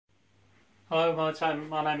Hello,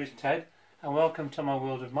 my name is Ted and welcome to my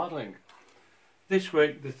world of modelling. This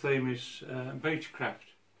week the theme is beechcraft.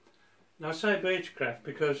 Now I say beechcraft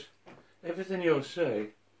because everything you'll see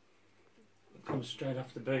comes straight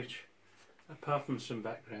off the beach, apart from some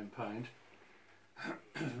background paint.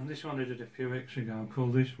 This one I did a few weeks ago. I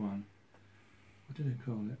called this one, what did I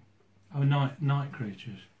call it? Oh, night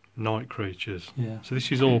creatures. Night creatures. Yeah. So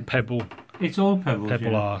this is all pebble. It's all pebbles.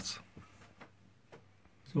 Pebble yeah. art.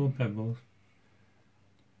 It's all pebbles.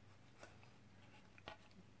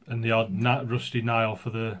 And the odd rusty nail for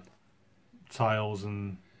the tiles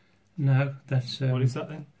and... No, that's... what is that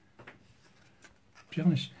then? To be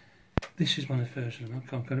honest, this is one of the first ones. I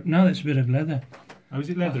can't get it. No, it's a bit of leather. Oh, is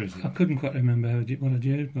it leather, is it? I couldn't quite remember what I'd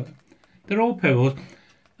used, but they're all pebbles.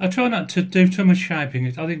 I try not to do too much shaping.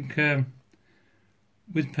 I think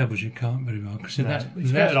with pebbles you can't very well. Cause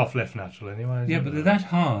it's better off left natural anyway. Yeah, but they're that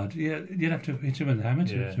hard. Yeah, you'd have to hit them with a hammer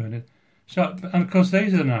to do it. So, and of course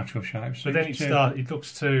these are the natural shapes. But then it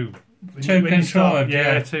looks too contrived. Too contrived.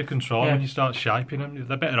 Yeah. When you start shaping them,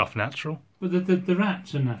 they're better off natural. But the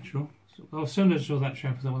rats are natural. Well, as soon as I saw that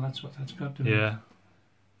shape, I thought, well, that's what that's got to be. Yeah.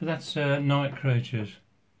 But that's night creatures.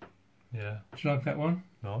 Yeah. Do you like that one?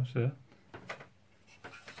 Nice, yeah.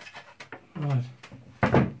 Right.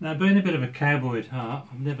 Now, being a bit of a cowboy at heart,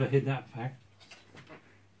 I've never hid that fact.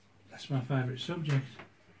 That's my favourite subject.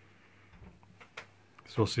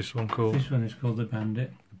 So what's this one called? This one is called the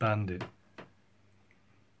Bandit. The Bandit.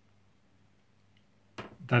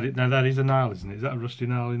 Now that is a nail, isn't it? Is that a rusty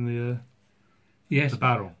nail in the yes. The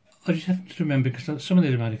barrel? I just have to remember, because some of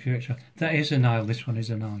these are made a few extra. That is a nail, this one is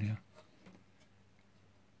a nail, yeah.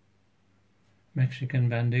 Mexican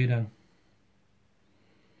Bandito.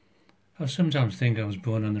 I sometimes think I was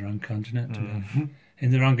born on the wrong continent, to be honest.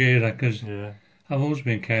 In the wrong era, because I've always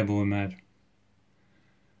been cowboy mad.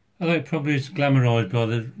 Although it probably is glamorised by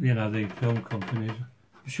the film companies.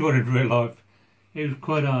 I'm sure in real life it was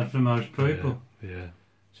quite hard for most people. Yeah.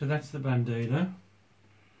 So that's the Bandito.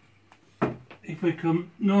 If we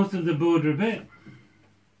come north of the border a bit.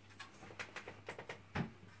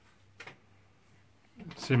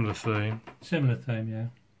 Similar theme. Similar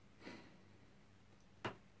theme,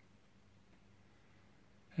 yeah.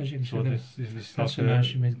 As you can see, this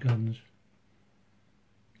fascination with guns.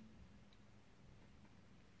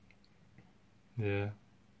 Yeah.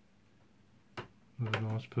 Another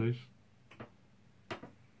nice piece.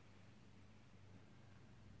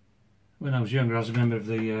 When I was younger, I was a member of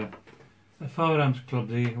the firearms club,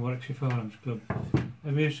 the Warwickshire Firearms Club.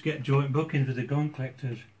 And we used to get joint bookings with the gun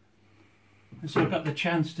collectors. And so I got the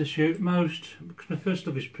chance to shoot most, because my first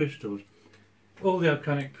love is pistols. All the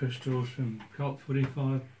iconic pistols from Colt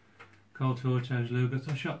 45, Colt Autos, Lugers.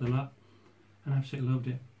 I shot the lot and absolutely loved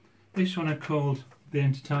it. This one I called the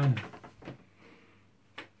Entertainer.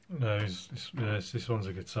 No, this one's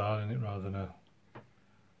a guitar, isn't it, rather than a...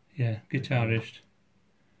 Yeah, guitarist,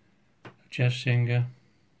 jazz singer.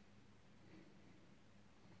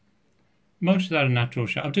 Most of that are natural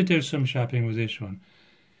shape. I did do some shaping with this one.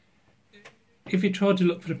 If you tried to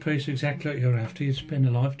look for a piece exactly like you're after, you'd spend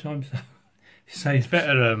a lifetime. So it's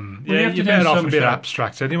better. You're better off a bit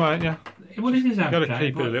abstract anyway, aren't you? Well, it is abstract. You've got to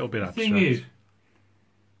keep it a little bit abstract. The thing is,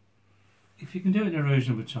 if you can do it in a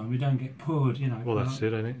reasonable time, you don't get bored, Well, that's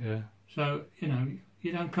it, isn't it? Yeah. So,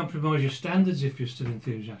 you don't compromise your standards if you're still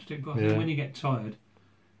enthusiastic, but I think when you get tired,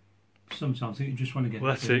 sometimes you just want to get...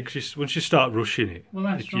 Well, that's it, because once you start rushing it, well,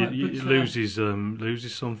 that's right, it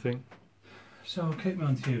loses something. So I'll keep my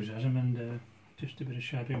enthusiasm and just a bit of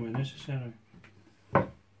shaping when necessary.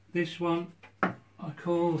 This one I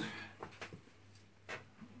called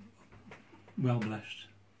Well Blessed.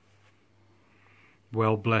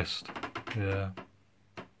 Well Blessed, yeah.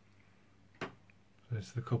 So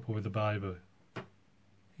it's the couple with the baby.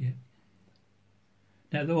 Yeah.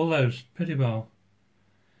 Now all those, pretty well.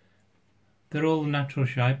 They're all natural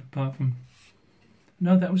shape apart from...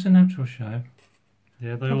 No, that was a natural shape.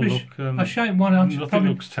 Yeah, they all look... I shaped one, I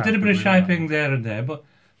probably did a bit of shaping like there and there, but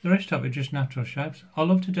the rest of it just natural shapes. I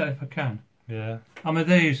love to do it if I can. Yeah. I mean,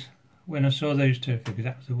 these, when I saw these two figures,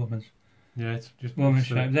 that was a woman's. Yeah, it's just... Woman's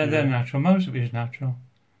shape. They're natural. Most of it is natural.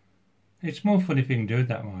 It's more fun if you can do it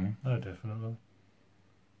that way. Oh, definitely.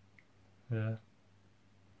 Yeah.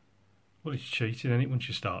 Well, it's cheating, isn't it, once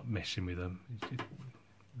you start messing with them? It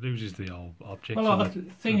loses the whole object. Well, the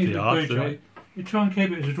thing is, you try and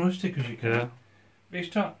keep it as rustic as you can. Yeah. But you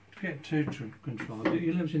start to get too controlled.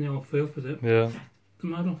 You're losing the whole feel for the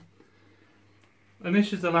model. And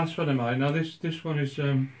this is the last one I made. Now this one is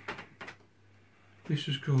this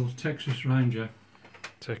is called Texas Ranger.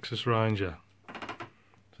 Texas Ranger.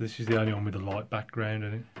 So this is the only one with a light background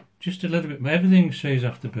in it. Just a little bit. Everything sees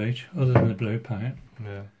off the beach, other than the blue paint.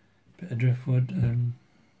 Yeah. Bit of driftwood.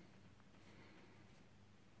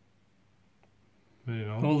 Very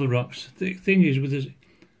nice. All the rocks. The thing is, with this,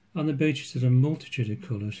 on the beaches, there's a multitude of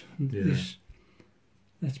colours. Yeah.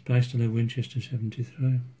 That's based on a Winchester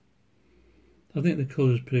 73. I think the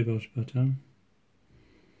colour's pretty well spot on.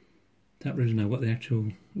 Don't really know what the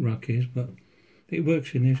actual rock is, but it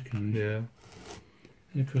works in this case. Yeah.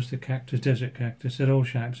 And of course the cactus, desert cactus, they're all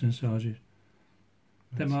shapes and sizes.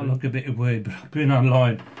 They might look a bit weird, but I've been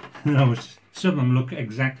online and some of them look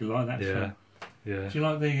exactly like that. Yeah. shape. Yeah. Do you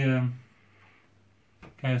like the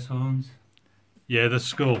chaos horns? Yeah, the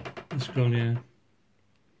skull. The skull, yeah.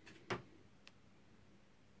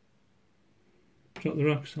 Drop the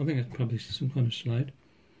rocks. I think it's probably some kind of slide.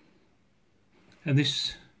 And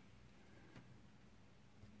that's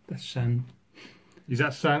sand. Is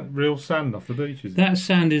that sand, real sand off the beach? Is it? That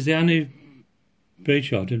sand is the only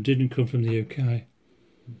beach item that didn't come from the UK.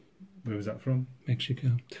 Where was that from?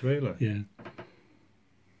 Mexico. Really? Yeah.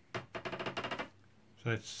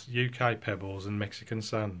 So it's UK pebbles and Mexican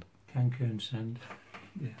sand. Cancun sand.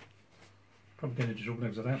 Yeah. Probably going to trouble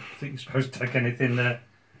because I don't think you're supposed to take anything there.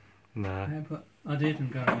 Nah. Yeah, but I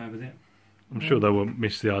didn't go away with it. I'm sure they won't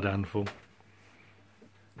miss the odd handful.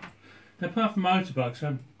 Apart from motorbikes,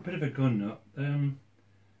 I'm a bit of a gun nut. And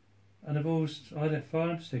I had a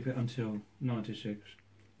firearms ticket until '96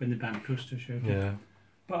 when the band Custer showed. Yeah.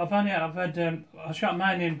 But I shot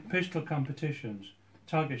mainly in pistol competitions,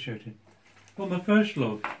 target shooting. But my first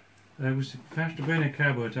love was being a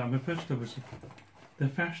cowboy at the time. My first love was the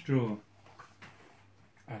fast draw.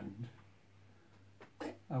 And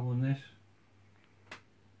I won this.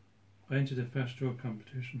 I entered the fast draw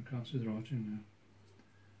competition, can't see the writing now.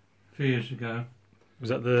 A few years ago. Was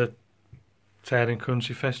that the Town and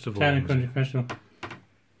Country Festival? Town and Country Festival.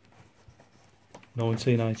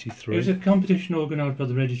 1983. It was a competition organised by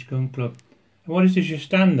the Reddish Gun Club. And what it is, you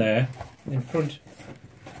stand there in front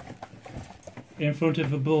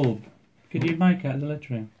of a bulb. Could you make out the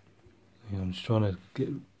lettering? Yeah, I'm just trying to get.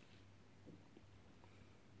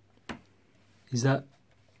 Is that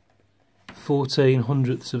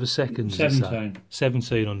 1400ths of a second? 17.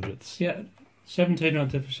 1700ths. Yeah,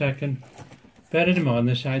 1700th of a second. Bear in mind,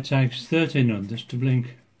 this it takes 1300ths to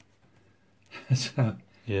blink. So,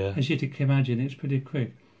 Yeah. as you can imagine, it's pretty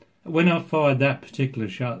quick. When I fired that particular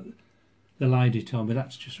shot, the lady told me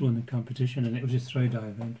that's just won the competition, and it was a 3-day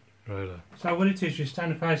event. Really? So what it is, you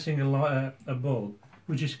stand facing a bulb,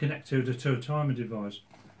 which is connected to a timer device.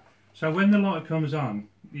 So when the light comes on,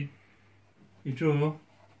 you draw,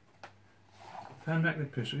 fan back the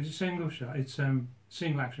pistol. It's a single shot. It's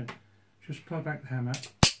single action. Just plug back the hammer,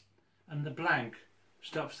 and the blank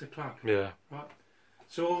stops the clock. Yeah. Right.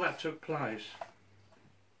 So all that took place.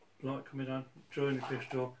 Light coming on, drawing the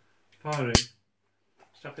pistol, firing,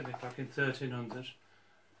 stopping the clock in 1300s,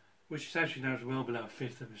 which is actually now well below a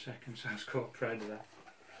fifth of a second. So I was quite proud of that.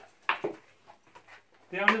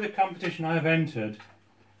 The only other competition I have entered,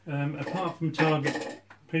 apart from target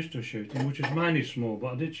pistol shooting, which is mainly small,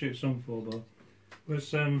 but I did shoot some 4x,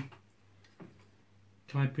 was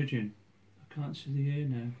clay pigeon. I can't see the ear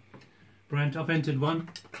now. Brent, I've entered one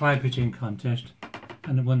clay pigeon contest,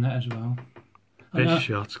 and I won that as well. Best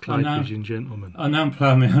shots, clay pigeon gentleman. I know I'm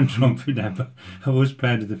playing my own trumpet now, but I was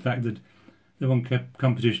proud of the fact that the one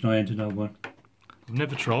competition I entered, I won. I've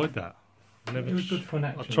never tried that. It was good fun,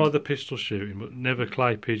 actually. I've tried the pistol shooting, but never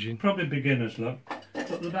clay pigeon. Probably beginner's luck,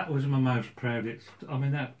 but that was my most proud. I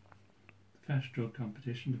mean, that fast draw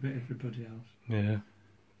competition, to beat everybody else. Yeah.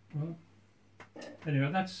 Well,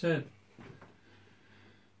 anyway, that's the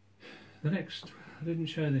next. I didn't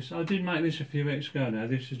show this. I did make this a few weeks ago now.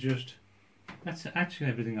 This is just. That's actually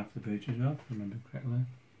everything off the beach as well, if I remember correctly.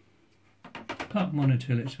 Apart from one or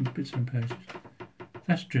two bits and pieces.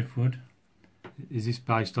 That's driftwood. Is this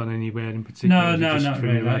based on anywhere in particular? No, not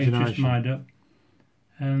really. It's just made up.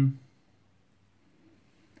 The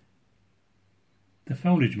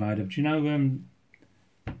foliage made up. Do you know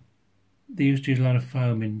they used to use a lot of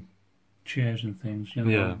foam in chairs and things? You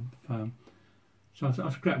know, yeah. Foam. So I thought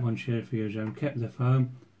I'd scrap one chair for years and kept the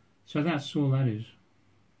foam. So that's all that is.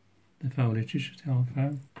 The foliage is just all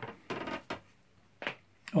foam.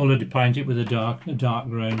 All I did paint it with a dark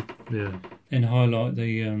green. Yeah. Then highlight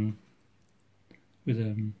the with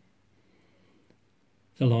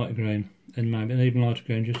the light green, and maybe an even lighter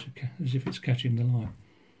green, just as if it's catching the light.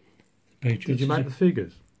 Did you make the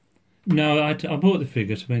figures? No, I bought the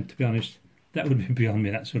figures. I mean, to be honest, that would be beyond me.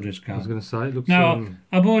 That sort of scale. I was going to say it looks. No,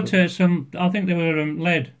 I bought some. I think they were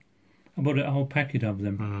lead. I bought a whole packet of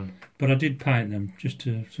them, but I did paint them just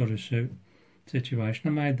to sort of suit the situation. I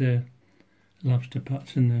made the lobster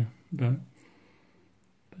pots in the boat.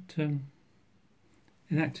 But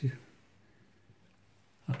in active,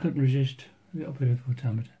 I couldn't resist a little bit of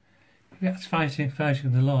photometer. That's facing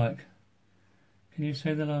the light. Can you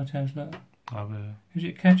see the lighthouse look? Oh, yeah. Is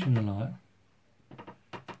it catching the light?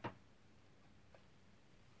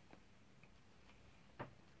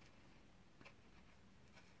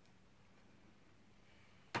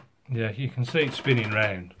 Yeah, you can see it spinning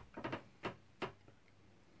round.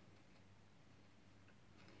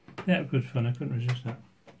 Yeah, good fun. I couldn't resist that.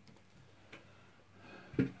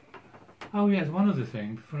 Oh yes, one other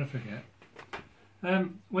thing before I forget.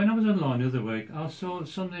 When I was online the other week, I saw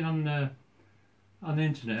something on the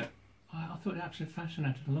internet. I thought it absolutely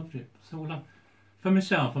fascinating. I loved it. I thought, well, for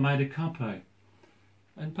myself, I made a copy,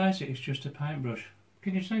 and basically it's just a paintbrush.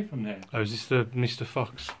 Can you see from there? Oh, is this the Mr.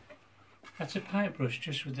 Fox? That's a paintbrush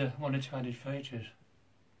just with the one or two added features.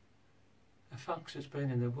 A fox that's been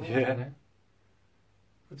in the water. Yeah.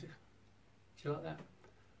 Do you like that?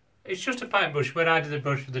 It's just a paintbrush where I did the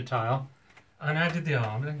brush for the tile, and I did the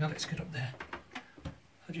arm. And then let's get up there.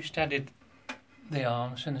 I just added the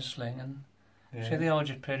arms and the sling, and see the eye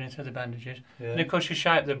just peering through the bandages. Yeah. And of course, you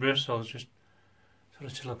shape the bristles just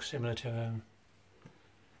sort of to look similar to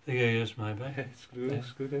the ears, maybe. It's good,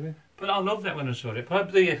 it's good, isn't it? But I love that when I saw it.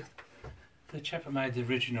 Probably the chap who made the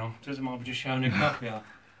original doesn't mind just showing a copy of,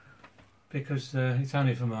 because it's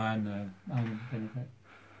only for my own benefit.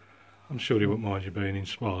 I'm sure he wouldn't mind you being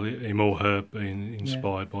inspired, him or her being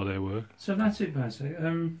inspired by their work. So that's it, basically.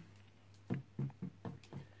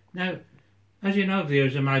 Now, as you know, over the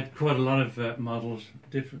years I made quite a lot of models,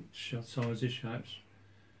 different sizes, shapes.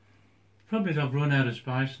 Probably I've run out of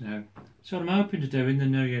space now. So what I'm hoping to do in the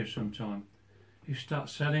new year sometime is start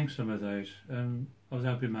selling some of those. I was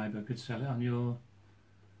hoping maybe I could sell it on your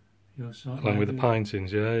site. Along with the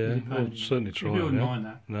paintings, yeah. The We'll paintings. certainly try. You wouldn't mind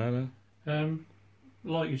that. No.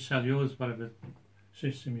 Like you sell yours, whatever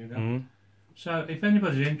system you got. Mm. So if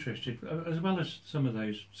anybody's interested, as well as some of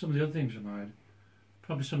the other things I made,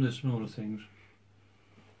 probably some of the smaller things.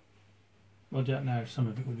 I don't know if some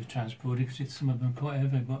of it would be transported because some of them are quite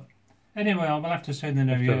heavy, but anyway, I will have to send the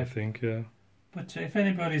new year. I think, yeah. But if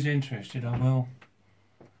anybody's interested, I'll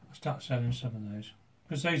start selling some of those.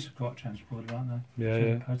 Because these are quite transportable, aren't they?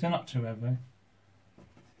 Yeah. They're not too heavy.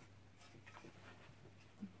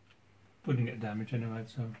 Wouldn't get damaged anyway,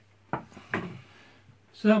 so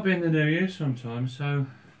that'll be in the new year sometime. So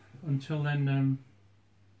until then,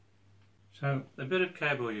 so a bit of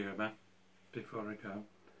cowboy humour before I go.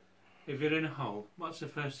 If you're in a hole, what's the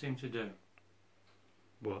first thing to do?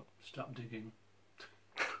 What? Stop digging.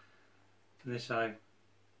 They say,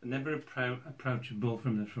 never approach a bull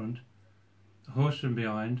from the front, a horse from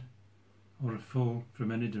behind, or a fool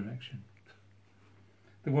from any direction.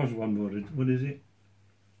 There was one word. What is it?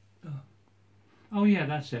 Oh yeah,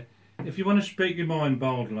 that's it. If you want to speak your mind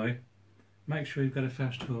boldly, make sure you've got a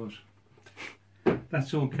fast horse.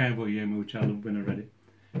 That's all cowboy humour, which I love when I read it.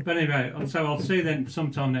 But anyway, so I'll see you then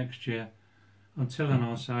sometime next year. Until then,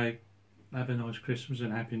 I'll say, have a nice Christmas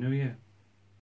and Happy New Year.